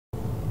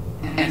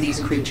And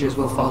these creatures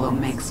will follow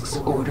Mengsk's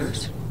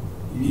orders?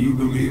 He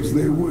believes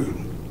they will.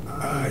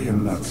 I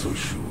am not so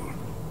sure.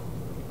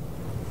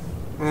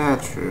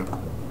 True.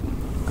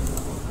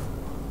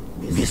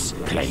 This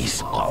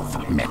place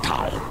of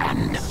metal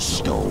and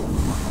stone.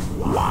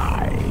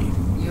 Why?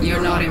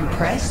 You're not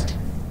impressed?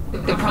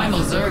 The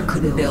Primal Zerg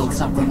couldn't build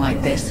something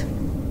like this.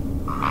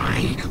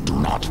 I do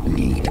not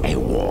need a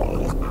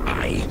wall.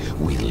 I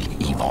will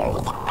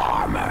evolve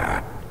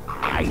armor.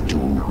 I do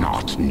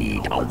not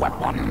need a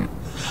weapon.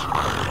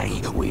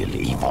 I will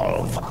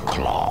evolve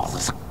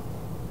claws.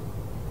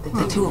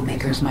 The tool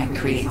makers might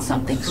create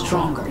something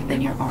stronger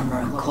than your armor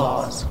and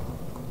claws.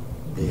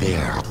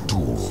 Their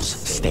tools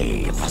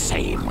stay the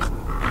same.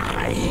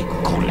 I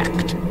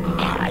collect.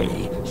 I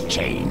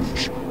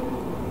change.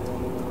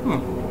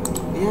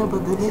 Yeah,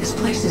 but This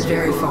place is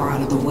very far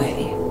out of the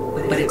way,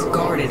 but it's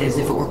guarded as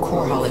if it were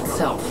Korhal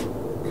itself.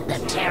 The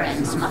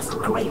Terrans must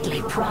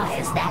greatly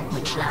prize that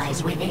which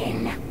lies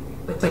within.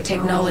 But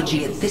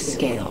technology at this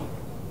scale,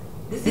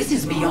 this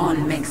is beyond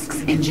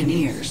Mengsk's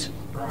engineers.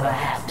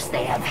 Perhaps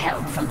they have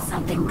help from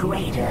something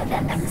greater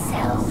than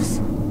themselves.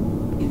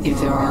 If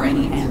there are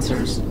any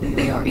answers,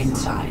 they are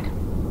inside.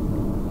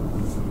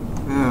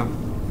 Yeah.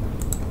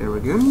 Here we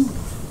go.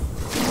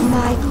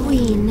 My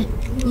queen,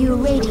 you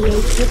radiate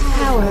with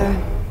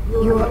power.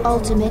 Your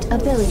ultimate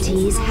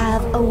abilities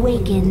have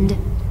awakened.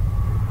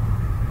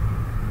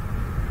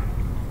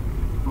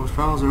 Most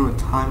trials are with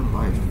time and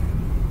life.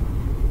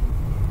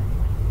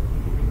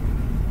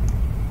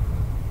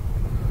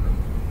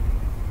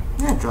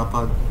 Yeah, drop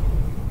out.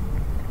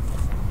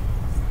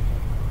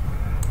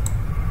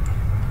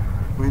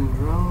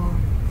 Windrow.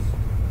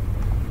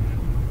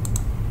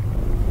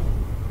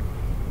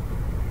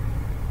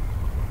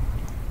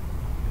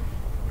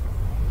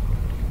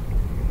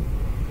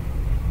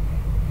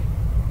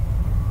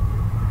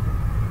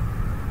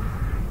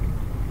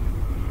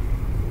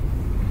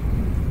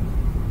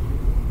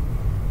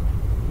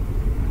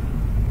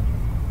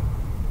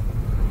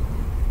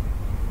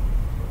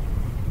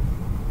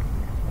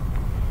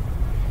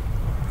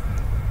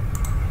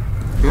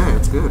 Yeah,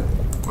 it's good.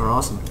 We're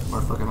awesome.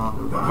 We're fucking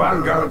awesome. The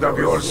vanguard of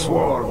your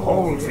swarm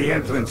holds the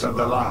entrance of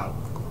the lab.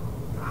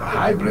 The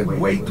hybrid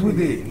wait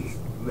within.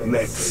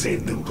 Let's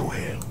send them to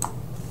hell.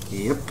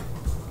 Yep.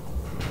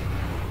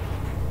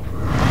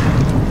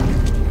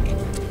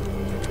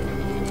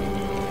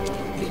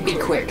 Be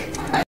quick.